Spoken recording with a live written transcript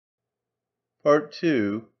PART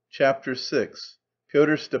II, CHAPTER VI.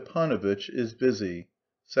 Pyotr Stepanovitch is busy.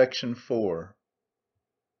 Section 4.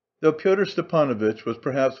 Though Pyotr Stepanovitch was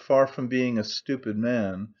perhaps far from being a stupid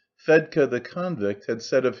man, Fedka the convict had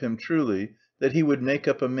said of him truly that he would make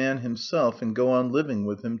up a man himself and go on living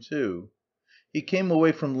with him too. He came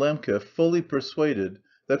away from Lembke fully persuaded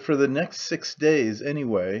that for the next 6 days,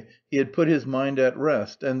 anyway, he had put his mind at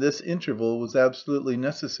rest, and this interval was absolutely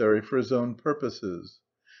necessary for his own purposes.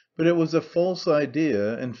 But it was a false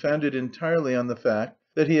idea, and founded entirely on the fact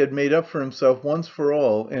that he had made up for himself once for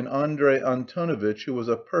all in Andrey Antonovitch, who was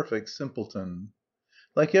a perfect simpleton.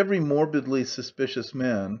 Like every morbidly suspicious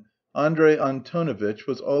man, Andrey Antonovitch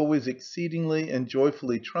was always exceedingly and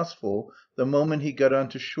joyfully trustful the moment he got on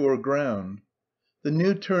to sure ground. The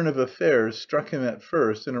new turn of affairs struck him at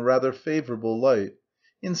first in a rather favourable light,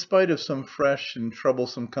 in spite of some fresh and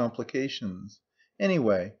troublesome complications.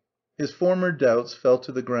 Anyway, his former doubts fell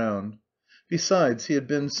to the ground. Besides, he had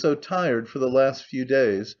been so tired for the last few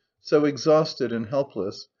days, so exhausted and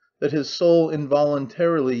helpless, that his soul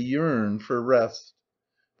involuntarily yearned for rest.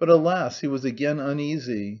 But alas, he was again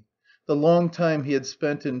uneasy. The long time he had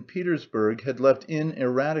spent in Petersburg had left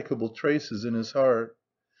ineradicable traces in his heart.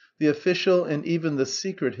 The official and even the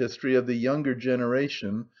secret history of the younger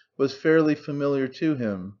generation was fairly familiar to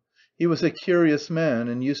him. He was a curious man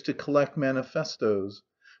and used to collect manifestoes,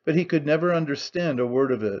 but he could never understand a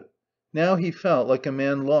word of it. Now he felt like a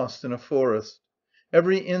man lost in a forest.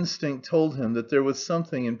 Every instinct told him that there was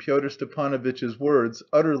something in Pyotr Stepanovitch's words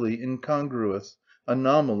utterly incongruous,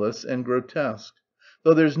 anomalous, and grotesque,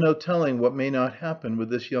 though there's no telling what may not happen with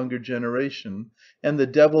this younger generation, and the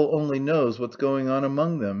devil only knows what's going on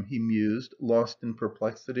among them, he mused, lost in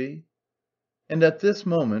perplexity. And at this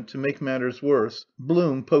moment, to make matters worse,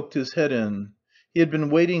 Blum poked his head in. He had been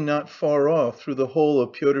waiting not far off through the whole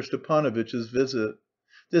of Pyotr Stepanovitch's visit.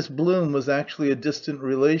 This Blum was actually a distant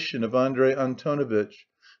relation of Andrey Antonovitch,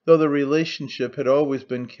 though the relationship had always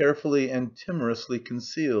been carefully and timorously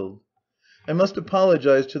concealed. I must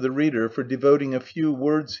apologise to the reader for devoting a few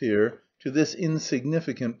words here to this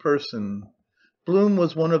insignificant person. Blum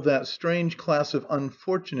was one of that strange class of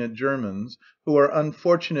unfortunate Germans who are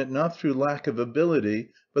unfortunate not through lack of ability,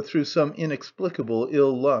 but through some inexplicable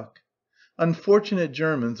ill luck. Unfortunate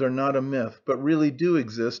Germans are not a myth, but really do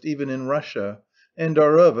exist even in Russia, and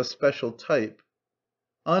are of a special type.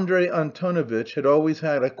 Andrey Antonovitch had always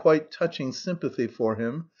had a quite touching sympathy for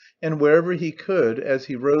him, and wherever he could, as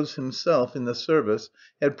he rose himself in the service,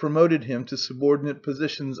 had promoted him to subordinate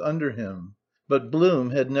positions under him. But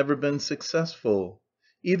Blum had never been successful.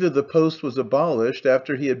 Either the post was abolished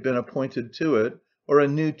after he had been appointed to it, or a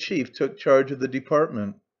new chief took charge of the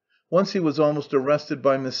department. Once he was almost arrested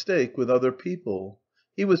by mistake with other people.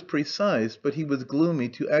 He was precise, but he was gloomy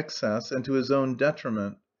to excess and to his own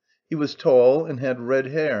detriment. He was tall and had red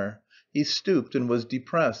hair. He stooped and was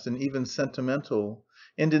depressed and even sentimental.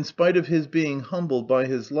 And in spite of his being humbled by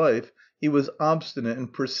his life, he was obstinate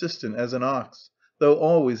and persistent as an ox, though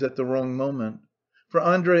always at the wrong moment. For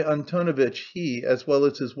Andrey Antonovitch he, as well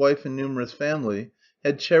as his wife and numerous family,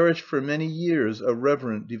 had cherished for many years a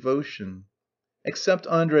reverent devotion. Except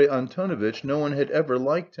Andrey Antonovitch no one had ever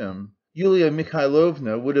liked him. Yulia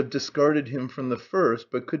Mihailovna would have discarded him from the first,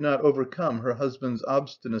 but could not overcome her husband's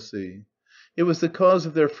obstinacy. It was the cause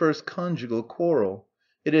of their first conjugal quarrel.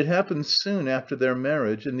 It had happened soon after their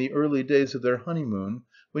marriage, in the early days of their honeymoon,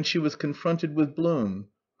 when she was confronted with Blum,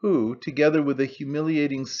 who, together with the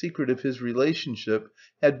humiliating secret of his relationship,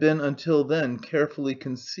 had been until then carefully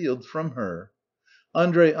concealed from her.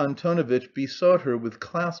 Andrey Antonovitch besought her with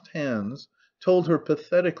clasped hands, told her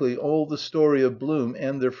pathetically all the story of Blum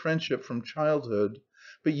and their friendship from childhood,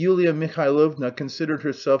 but Yulia Mihailovna considered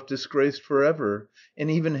herself disgraced forever,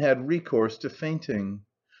 and even had recourse to fainting.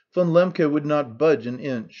 Von Lembke would not budge an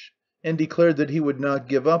inch, and declared that he would not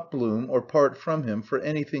give up Blum or part from him for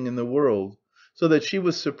anything in the world, so that she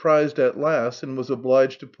was surprised at last and was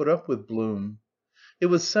obliged to put up with Blum. It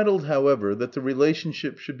was settled, however, that the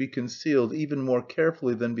relationship should be concealed even more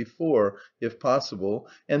carefully than before, if possible,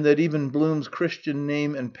 and that even Blum's Christian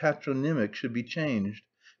name and patronymic should be changed,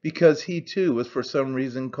 because he too was for some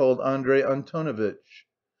reason called Andrey Antonovitch.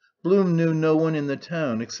 Blum knew no one in the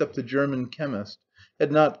town except the German chemist,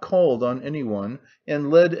 had not called on anyone, and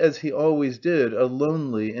led, as he always did, a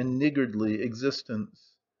lonely and niggardly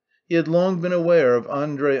existence. He had long been aware of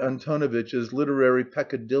Andrey Antonovitch's literary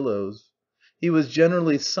peccadilloes. He was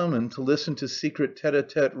generally summoned to listen to secret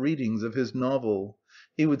tête-à-tête readings of his novel.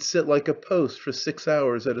 He would sit like a post for 6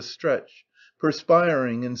 hours at a stretch,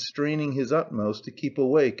 perspiring and straining his utmost to keep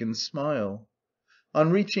awake and smile.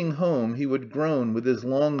 On reaching home he would groan with his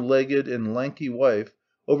long legged and lanky wife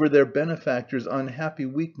over their benefactor's unhappy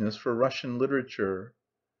weakness for Russian literature.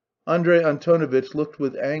 Andrey Antonovitch looked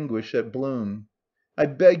with anguish at Blum. "I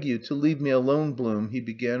beg you to leave me alone, Blum," he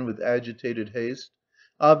began with agitated haste,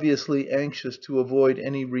 obviously anxious to avoid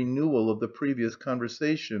any renewal of the previous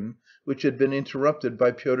conversation, which had been interrupted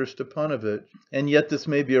by Pyotr Stepanovitch. "And yet this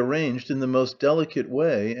may be arranged in the most delicate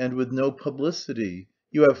way and with no publicity.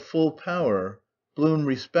 You have full power." Blum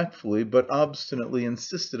respectfully but obstinately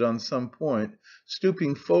insisted on some point,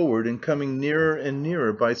 stooping forward and coming nearer and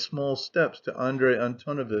nearer by small steps to Andrey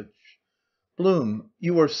Antonovitch. "Blum,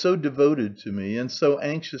 you are so devoted to me and so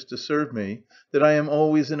anxious to serve me that I am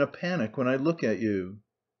always in a panic when I look at you."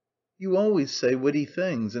 "You always say witty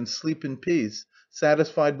things and sleep in peace,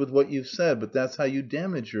 satisfied with what you've said, but that's how you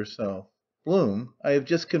damage yourself." "Blum, I have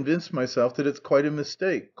just convinced myself that it's quite a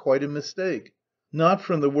mistake, quite a mistake." "Not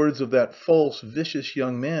from the words of that false, vicious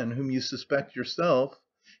young man whom you suspect yourself.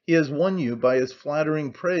 He has won you by his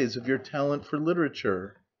flattering praise of your talent for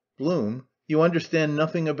literature." "Blum, you understand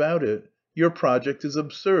nothing about it. Your project is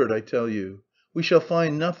absurd, I tell you. We shall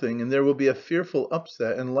find nothing, and there will be a fearful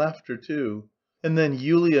upset and laughter too. And then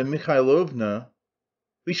Yulia Mihailovna..."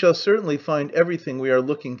 "We shall certainly find everything we are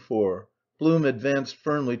looking for." Blum advanced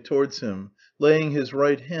firmly towards him, laying his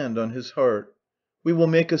right hand on his heart. "We will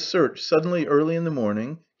make a search suddenly early in the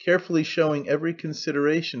morning, carefully showing every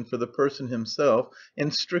consideration for the person himself,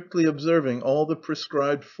 and strictly observing all the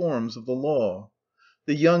prescribed forms of the law.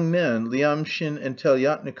 The young men, Lyamshin and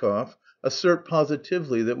Telyatnikov, assert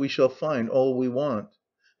positively that we shall find all we want.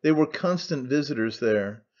 They were constant visitors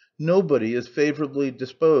there. Nobody is favourably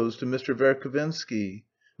disposed to Mr. Verhovensky.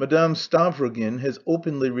 Madame Stavrogin has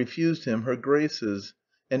openly refused him her graces,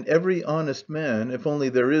 and every honest man, if only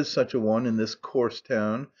there is such a one in this coarse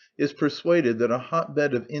town, is persuaded that a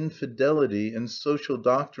hotbed of infidelity and social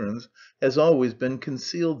doctrines has always been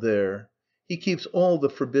concealed there. He keeps all the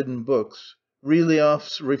forbidden books.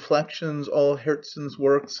 Ryliev's Reflections, all Herzen's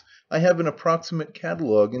works. I have an approximate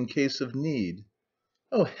catalogue in case of need."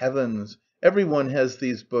 "Oh, heavens! Every one has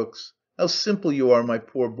these books. How simple you are, my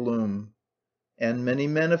poor Blum." "And many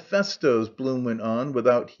manifestoes," Blum went on,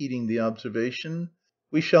 without heeding the observation.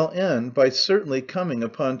 "We shall end by certainly coming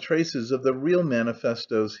upon traces of the real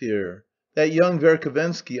manifestoes here. That young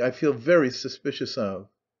Verhovensky I feel very suspicious of."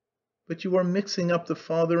 "But you are mixing up the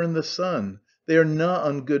father and the son. They are not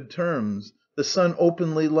on good terms. The son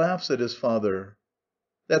openly laughs at his father."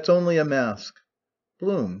 "That's only a mask."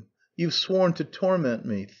 "Blum, you've sworn to torment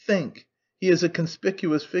me. Think! He is a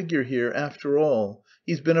conspicuous figure here, after all.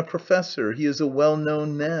 He's been a professor, he is a well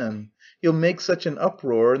known man. He'll make such an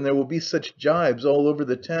uproar and there will be such gibes all over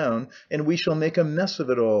the town, and we shall make a mess of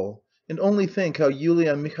it all. And only think how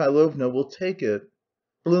Yulia Mihailovna will take it."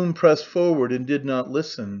 Blum pressed forward and did not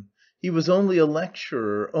listen. He was only a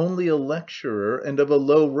lecturer, and of a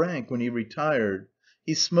low rank when he retired.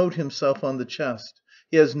 He smote himself on the chest.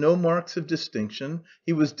 He has no marks of distinction.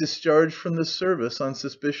 He was discharged from the service on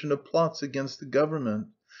suspicion of plots against the government.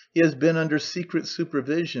 He has been under secret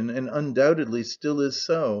supervision, and undoubtedly still is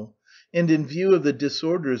so. And in view of the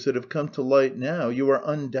disorders that have come to light now, you are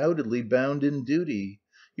undoubtedly bound in duty.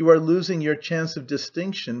 You are losing your chance of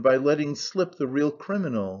distinction by letting slip the real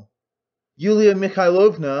criminal." "Yulia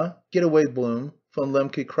Mihailovna!" "Get away, Blum!" Von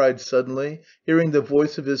Lembke cried suddenly, hearing the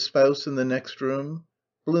voice of his spouse in the next room.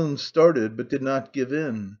 Blum started, but did not give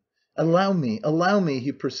in. Allow me,"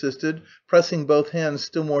 he persisted, pressing both hands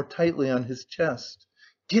still more tightly on his chest.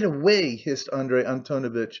 "Get away!" hissed Andrey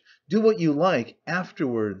Antonovitch. "Do what you like,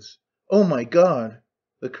 afterwards. Oh, my God!"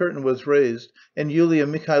 The curtain was raised, and Yulia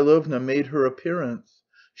Mihailovna made her appearance.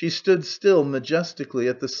 She stood still majestically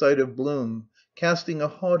at the sight of Blum, casting a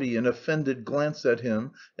haughty and offended glance at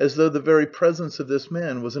him, as though the very presence of this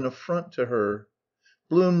man was an affront to her.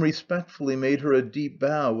 Blum respectfully made her a deep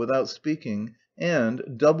bow without speaking,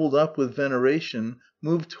 and, doubled up with veneration,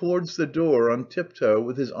 moved towards the door on tiptoe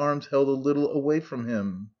with his arms held a little away from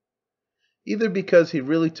him. Either because he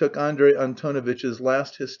really took Andrey Antonovitch's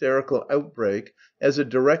last hysterical outbreak as a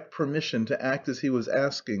direct permission to act as he was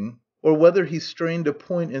asking, or whether he strained a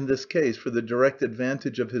point in this case for the direct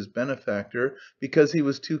advantage of his benefactor because he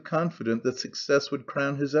was too confident that success would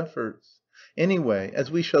crown his efforts. Anyway,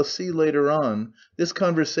 as we shall see later on, this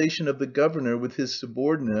conversation of the governor with his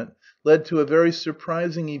subordinate led to a very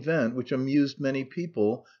surprising event which amused many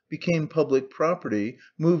people, became public property,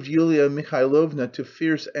 moved Yulia Mihailovna to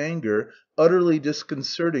fierce anger, utterly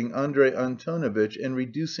disconcerting Andrey Antonovitch and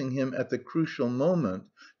reducing him at the crucial moment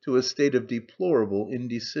to a state of deplorable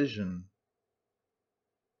indecision.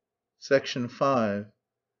 Section 5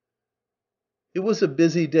 It was a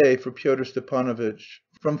busy day for Pyotr Stepanovitch.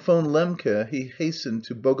 From Von Lembke he hastened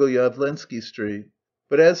to Bogoyavlensky Street.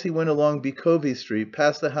 but as he went along Bykovy Street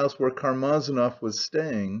past the house where Karmazinov was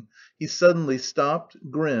staying, he suddenly stopped,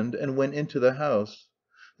 grinned, and went into the house.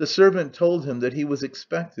 The servant told him that he was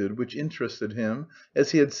expected, which interested him,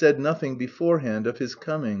 as he had said nothing beforehand of his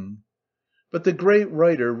coming. But the great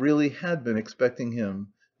writer really had been expecting him,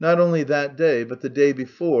 not only that day, but the day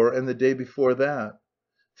before and the day before that.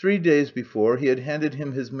 3 days before he had handed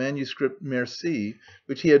him his manuscript Merci,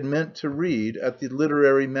 which he had meant to read at the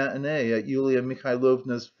literary matinée at Yulia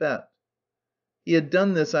Mihailovna's fête. He had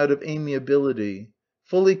done this out of amiability,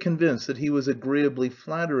 fully convinced that he was agreeably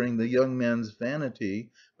flattering the young man's vanity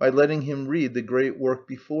by letting him read the great work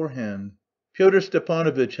beforehand. Pyotr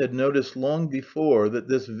Stepanovitch had noticed long before that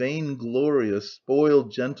this vainglorious,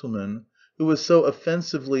 spoiled gentleman, who was so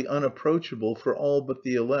offensively unapproachable for all but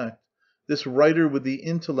the elect, this writer with the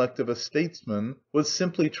intellect of a statesman, was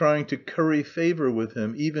simply trying to curry favour with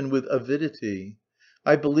him, even with avidity.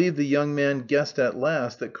 I believe the young man guessed at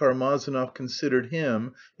last that Karmazinov considered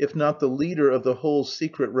him, if not the leader of the whole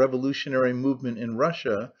secret revolutionary movement in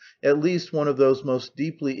Russia, at least one of those most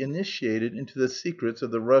deeply initiated into the secrets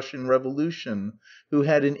of the Russian revolution, who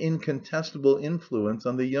had an incontestable influence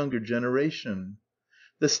on the younger generation.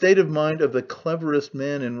 The state of mind of the cleverest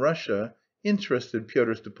man in Russia interested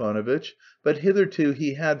Pyotr Stepanovitch, but hitherto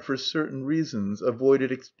he had, for certain reasons,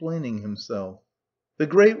 avoided explaining himself. The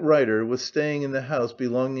great writer was staying in the house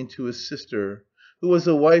belonging to his sister, who was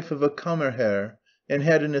the wife of a kammerherr and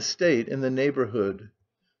had an estate in the neighbourhood.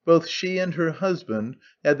 Both she and her husband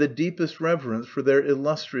had the deepest reverence for their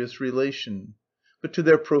illustrious relation, but to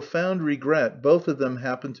their profound regret both of them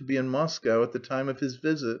happened to be in Moscow at the time of his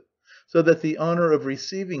visit, so that the honour of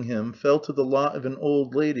receiving him fell to the lot of an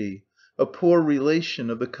old lady, a poor relation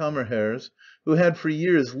of the kammerherr's, who had for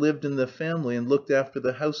years lived in the family and looked after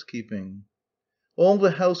the housekeeping. All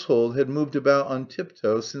the household had moved about on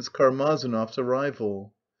tiptoe since Karmazinov's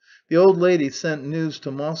arrival. The old lady sent news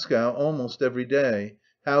to Moscow almost every day,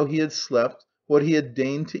 how he had slept, what he had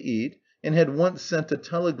deigned to eat, and had once sent a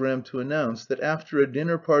telegram to announce that after a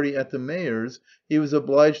dinner party at the mayor's he was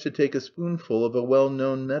obliged to take a spoonful of a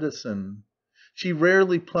well‐known medicine. She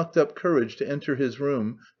rarely plucked up courage to enter his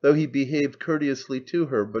room, though he behaved courteously to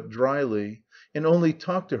her, but dryly, and only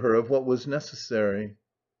talked to her of what was necessary.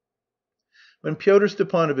 When Pyotr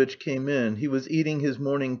Stepanovitch came in, he was eating his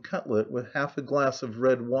morning cutlet with half a glass of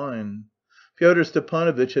red wine. Pyotr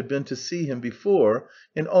Stepanovitch had been to see him before,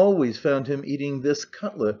 and always found him eating this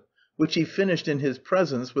cutlet, which he finished in his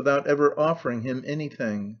presence without ever offering him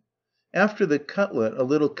anything. After the cutlet a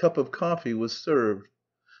little cup of coffee was served.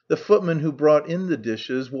 The footman who brought in the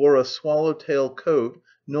dishes wore a swallow‐tail coat,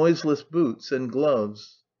 noiseless boots, and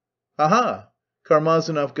gloves. "Ha ha!"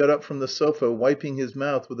 Karmazinov got up from the sofa, wiping his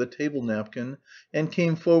mouth with a table napkin, and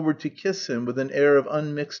came forward to kiss him with an air of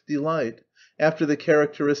unmixed delight, after the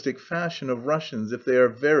characteristic fashion of Russians if they are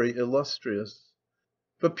very illustrious.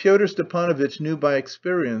 But Pyotr Stepanovitch knew by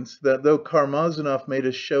experience that though Karmazinov made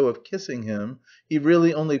a show of kissing him, he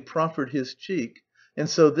really only proffered his cheek, and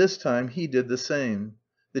so this time he did the same.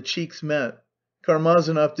 The cheeks met.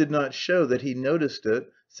 Karmazinov did not show that he noticed it,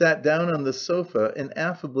 sat down on the sofa, and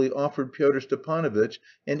affably offered Pyotr Stepanovitch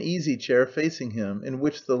an easy chair facing him, in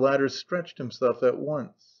which the latter stretched himself at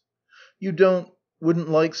once. "You wouldn't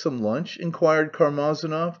like some lunch?" inquired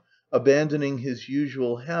Karmazinov, abandoning his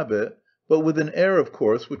usual habit, but with an air, of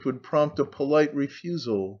course, which would prompt a polite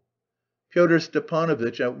refusal. Pyotr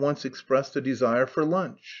Stepanovitch at once expressed a desire for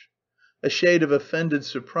lunch. A shade of offended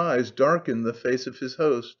surprise darkened the face of his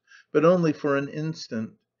host, but only for an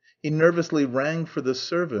instant. He nervously rang for the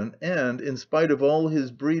servant and, in spite of all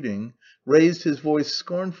his breeding, raised his voice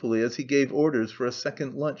scornfully as he gave orders for a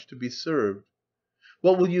second lunch to be served.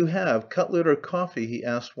 "What will you have, cutlet or coffee?" he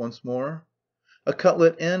asked once more. "A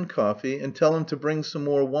cutlet and coffee, and tell him to bring some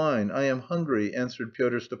more wine. I am hungry," answered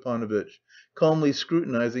Pyotr Stepanovitch, calmly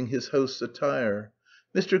scrutinizing his host's attire.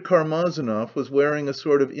 Mr. Karmazinov was wearing a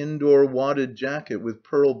sort of indoor wadded jacket with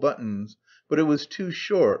pearl buttons, but it was too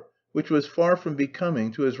short, which was far from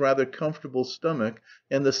becoming to his rather comfortable stomach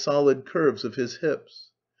and the solid curves of his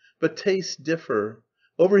hips. But tastes differ.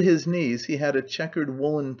 Over his knees he had a checkered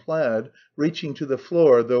woollen plaid reaching to the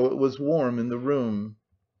floor, though it was warm in the room.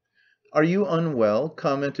 "Are you unwell?"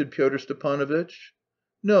 commented Pyotr Stepanovitch.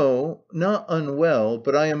 "No, not unwell,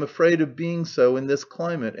 but I am afraid of being so in this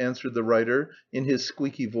climate," answered the writer in his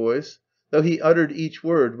squeaky voice, though he uttered each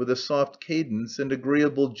word with a soft cadence and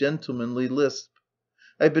agreeable gentlemanly lisp.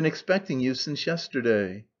 "I've been expecting you since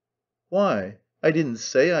yesterday." "Why? I didn't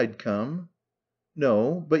say I'd come."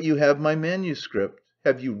 "No, but you have my manuscript.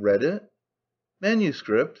 Have you read it?"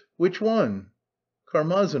 "Manuscript? Which one?"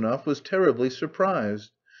 Karmazinov was terribly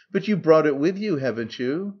surprised. But you brought it with you, haven't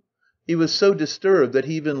you?" He was so disturbed that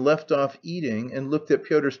he even left off eating and looked at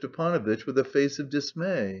Pyotr Stepanovitch with a face of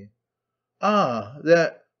dismay. "Ah,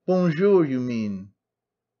 that 'bonjour' you mean?"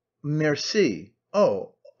 "Merci.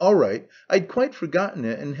 Oh, all right. I'd quite forgotten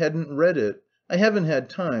it and hadn't read it. I haven't had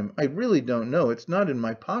time. I really don't know, it's not in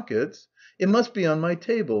my pockets. It must be on my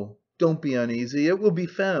table. Don't be uneasy, it will be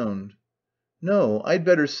found." "No, I'd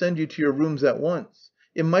better send you to your rooms at once.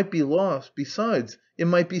 It might be lost. Besides, it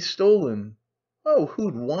might be stolen." "Oh,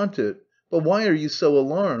 who'd want it? But why are you so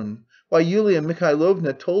alarmed? Why, Yulia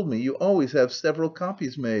Mihailovna told me you always have several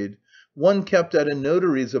copies made. One kept at a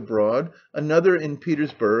notary's abroad, another in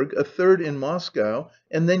Petersburg, a third in Moscow,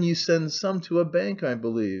 and then you send some to a bank, I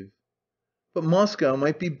believe." "But Moscow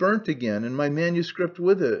might be burnt again, and my manuscript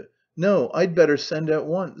with it. No, I'd better send at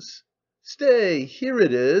once." "Stay, here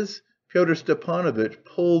it is." Pyotr Stepanovitch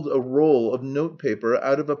pulled a roll of notepaper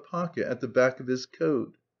out of a pocket at the back of his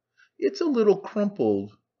coat. "It's a little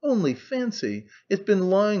crumpled. Only fancy, it's been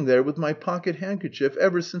lying there with my pocket handkerchief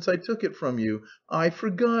ever since I took it from you. I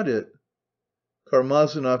forgot it."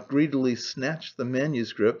 Karmazinov greedily snatched the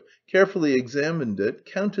manuscript, carefully examined it,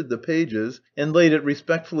 counted the pages, and laid it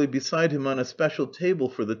respectfully beside him on a special table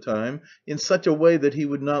for the time, in such a way that he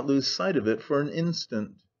would not lose sight of it for an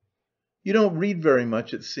instant. "You don't read very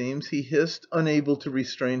much, it seems," he hissed, unable to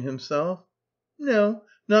restrain himself. "No,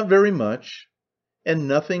 not very much." "And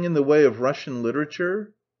nothing in the way of Russian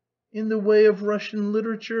literature?" "In the way of Russian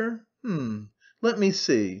literature? Let me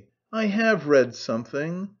see. I have read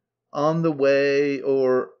something. 'On the Way,'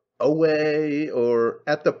 or 'Away,' or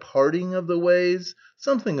 'At the Parting of the Ways,'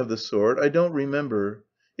 something of the sort, I don't remember.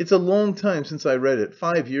 It's a long time since I read it,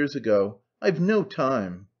 5 years ago. I've no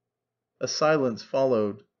time." A silence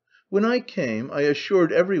followed. "When I came I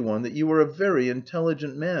assured every one that you were a very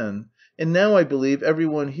intelligent man, and now I believe every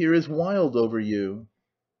one here is wild over you."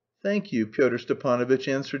 "Thank you," Pyotr Stepanovitch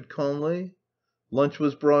answered calmly. Lunch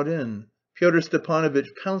was brought in. Pyotr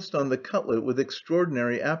Stepanovitch pounced on the cutlet with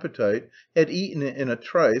extraordinary appetite, had eaten it in a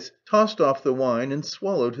trice, tossed off the wine, and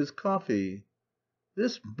swallowed his coffee.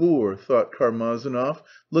 "This boor," thought Karmazinov,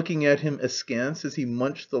 looking at him askance as he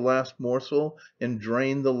munched the last morsel and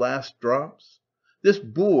drained the last drops, "this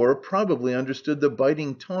boor probably understood the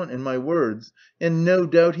biting taunt in my words, and no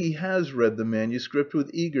doubt he has read the manuscript with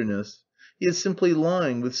eagerness. He is simply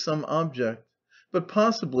lying with some object. But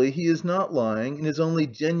possibly he is not lying and is only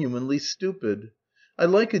genuinely stupid. I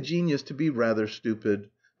like a genius to be rather stupid.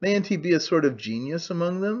 Mayn't he be a sort of genius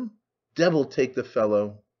among them? Devil take the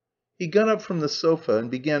fellow!" He got up from the sofa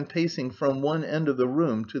and began pacing from one end of the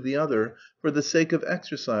room to the other for the sake of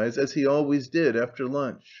exercise, as he always did after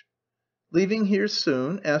lunch. "Leaving here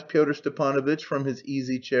soon?" asked Pyotr Stepanovitch from his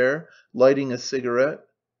easy chair, lighting a cigarette.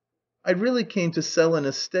 "I really came to sell an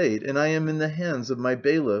estate, and I am in the hands of my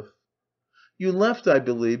bailiff." "You left, I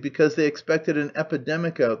believe, because they expected an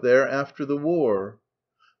epidemic out there after the war."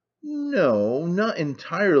 "No, not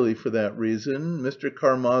entirely for that reason," Mr.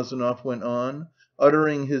 Karmazinov went on,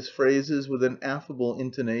 uttering his phrases with an affable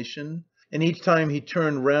intonation, and each time he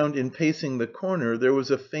turned round in pacing the corner there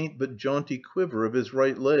was a faint but jaunty quiver of his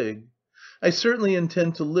right leg. "I certainly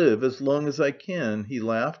intend to live as long as I can," he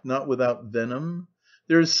laughed, not without venom.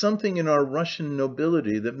 "There is something in our Russian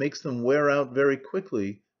nobility that makes them wear out very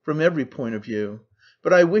quickly, from every point of view.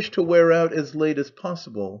 But I wish to wear out as late as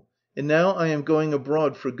possible. And now I am going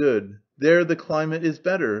abroad for good. There the climate is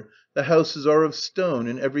better, the houses are of stone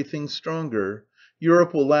and everything stronger.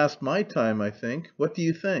 Europe will last my time, I think. What do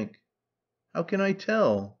you think?" "How can I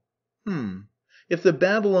tell?" "H'm. If the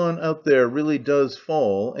Babylon out there really does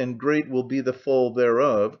fall, and great will be the fall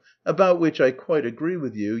thereof, about which I quite agree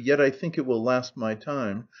with you, yet I think it will last my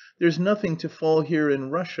time, there's nothing to fall here in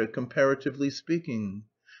Russia, comparatively speaking.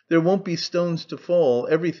 There won't be stones to fall,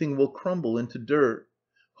 everything will crumble into dirt.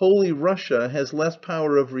 Holy Russia has less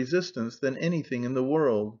power of resistance than anything in the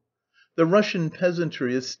world. The Russian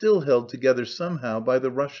peasantry is still held together somehow by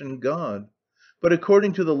the Russian God. But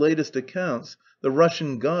according to the latest accounts, the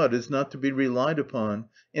Russian God is not to be relied upon,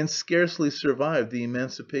 and scarcely survived the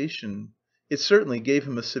emancipation. It certainly gave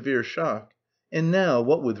him a severe shock. And now,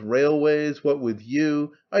 what with railways, what with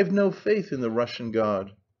you, I've no faith in the Russian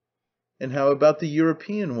God." "And how about the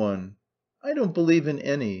European one?" "I don't believe in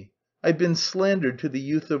any. I've been slandered to the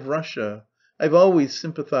youth of Russia. I've always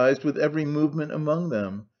sympathised with every movement among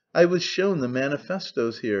them. I was shown the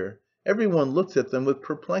manifestoes here. Every one looks at them with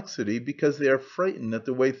perplexity because they are frightened at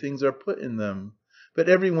the way things are put in them. But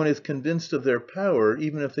every one is convinced of their power,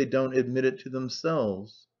 even if they don't admit it to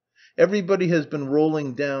themselves. Everybody has been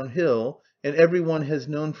rolling downhill, and every one has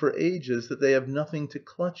known for ages that they have nothing to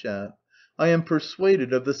clutch at. I am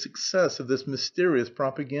persuaded of the success of this mysterious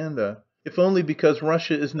propaganda, if only because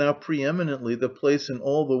Russia is now preeminently the place in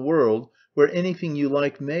all the world where anything you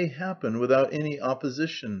like may happen without any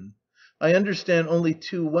opposition. I understand only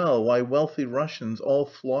too well why wealthy Russians all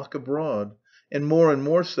flock abroad, and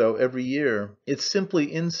more so every year. It's simply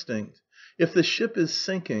instinct. If the ship is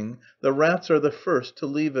sinking, the rats are the first to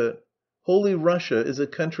leave it. Holy Russia is a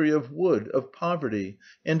country of wood, of poverty,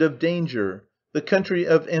 and of danger, the country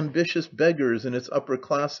of ambitious beggars in its upper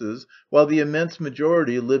classes, while the immense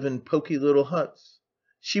majority live in poky little huts.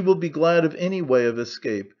 She will be glad of any way of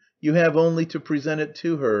escape, you have only to present it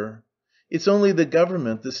to her. It's only the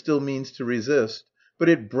government that still means to resist, but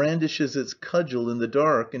it brandishes its cudgel in the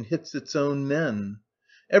dark and hits its own men.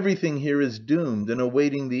 Everything here is doomed and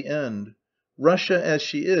awaiting the end. Russia as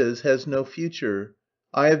she is has no future.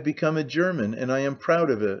 I have become a German, and I am proud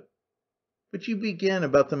of it." "But you began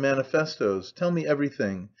about the manifestoes. Tell me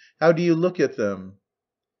everything. How do you look at them?"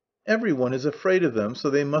 "Every one is afraid of them, so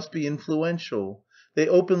they must be influential. They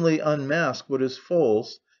openly unmask what is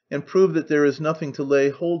false, and prove that there is nothing to lay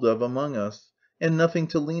hold of among us, and nothing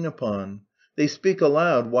to lean upon. They speak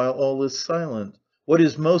aloud while all is silent. What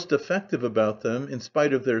is most effective about them, in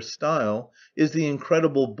spite of their style, is the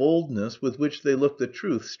incredible boldness with which they look the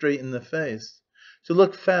truth straight in the face. To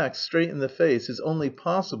look facts straight in the face is only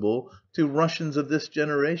possible to Russians of this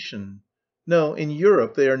generation. No, in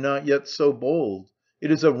Europe they are not yet so bold.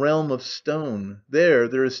 It is a realm of stone.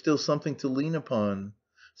 There is still something to lean upon.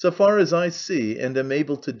 So far as I see and am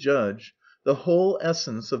able to judge, the whole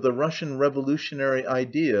essence of the Russian revolutionary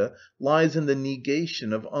idea lies in the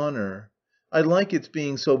negation of honour. I like its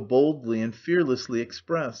being so boldly and fearlessly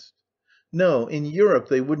expressed. No, in Europe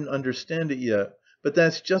they wouldn't understand it yet, but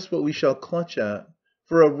that's just what we shall clutch at.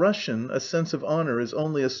 For a Russian a sense of honour is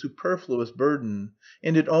only a superfluous burden,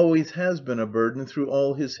 and it always has been a burden through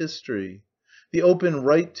all his history. The open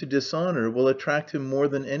right to dishonour will attract him more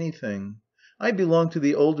than anything. I belong to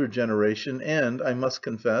the older generation and, I must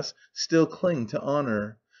confess, still cling to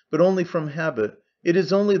honour. But only from habit. It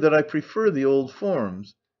is only that I prefer the old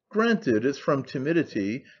forms. Granted, it's from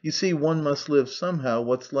timidity. You see one must live somehow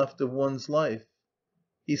what's left of one's life."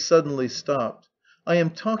 He suddenly stopped. "I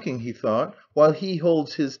am talking," he thought, "while he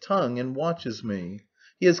holds his tongue and watches me.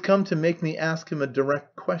 He has come to make me ask him a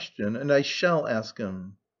direct question, and I shall ask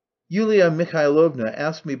him." "Yulia Mihailovna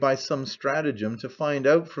asked me by some stratagem to find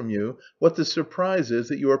out from you what the surprise is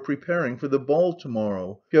that you are preparing for the ball to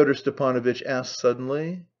morrow," Pyotr Stepanovitch asked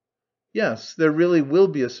suddenly. "Yes, there really will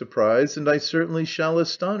be a surprise, and I certainly shall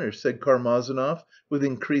astonish," said Karmazinov with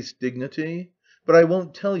increased dignity. "But I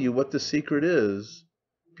won't tell you what the secret is."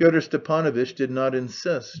 Pyotr Stepanovitch did not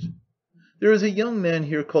insist. "There is a young man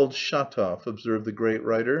here called Shatov," observed the great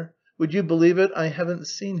writer. "Would you believe it, I haven't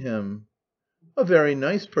seen him." "A very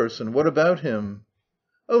nice person. What about him?"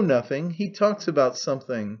 "Oh, nothing. He talks about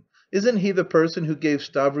something. Isn't he the person who gave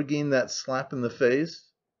Stavrogin that slap in the face?"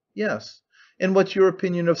 "Yes. And what's your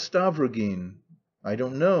opinion of Stavrogin?" "I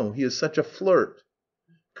don't know. He is such a flirt."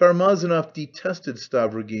 Karmazinov detested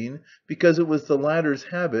Stavrogin because it was the latter's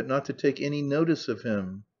habit not to take any notice of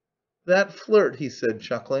him. "That flirt," he said,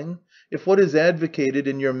 chuckling, "if what is advocated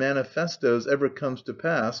in your manifestoes ever comes to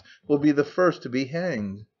pass, will be the first to be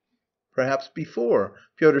hanged." "Perhaps before,"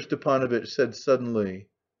 Pyotr Stepanovitch said suddenly.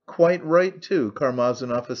 "Quite right, too,"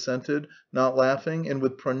 Karmazinov assented, not laughing, and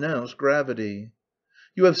with pronounced gravity.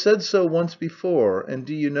 "You have said so once before, and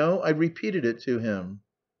do you know, I repeated it to him."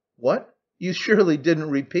 "What? You surely didn't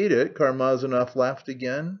repeat it?" Karmazinov laughed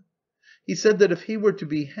again. "He said that if he were to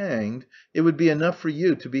be hanged, it would be enough for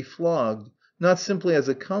you to be flogged, not simply as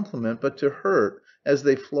a compliment, but to hurt, as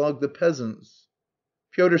they flog the peasants."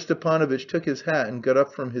 Pyotr Stepanovitch took his hat and got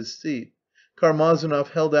up from his seat. Karmazinov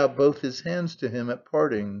held out both his hands to him at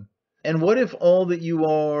parting. "And what if all that you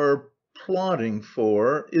are plotting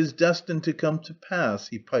for is destined to come to pass?"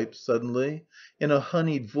 he piped suddenly, in a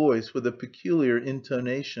honeyed voice with a peculiar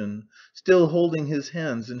intonation, still holding his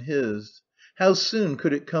hands in his. "How soon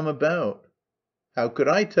could it come about?" "How could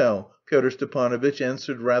I tell?" Pyotr Stepanovitch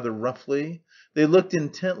answered rather roughly. They looked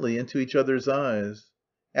intently into each other's eyes.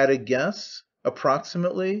 "At a guess?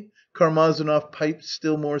 Approximately?" Karmazinov piped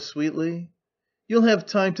still more sweetly. "You'll have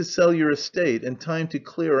time to sell your estate and time to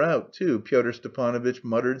clear out, too," Pyotr Stepanovitch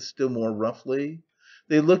muttered still more roughly.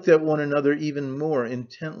 They looked at one another even more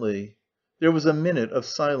intently. There was a minute of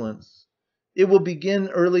silence. "It will begin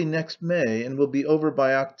early next May and will be over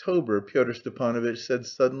by October," Pyotr Stepanovitch said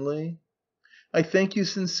suddenly. "I thank you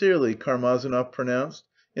sincerely," Karmazinov pronounced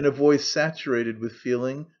in a voice saturated with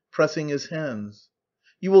feeling, pressing his hands.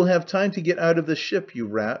 "You will have time to get out of the ship, you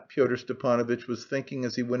rat," Pyotr Stepanovitch was thinking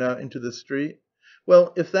as he went out into the street.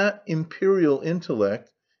 Well, if that imperial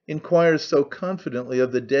intellect inquires so confidently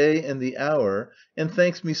of the day and the hour, and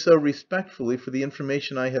thanks me so respectfully for the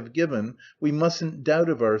information I have given, we mustn't doubt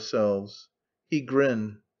of ourselves." He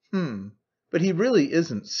grinned. "H'm! But he really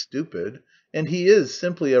isn't stupid. And he is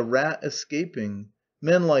simply a rat escaping.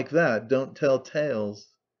 Men like that don't tell tales."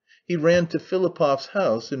 He ran to Filipov's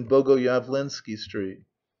house in Bogoyavlensky Street.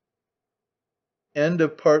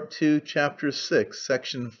 Chapter 6,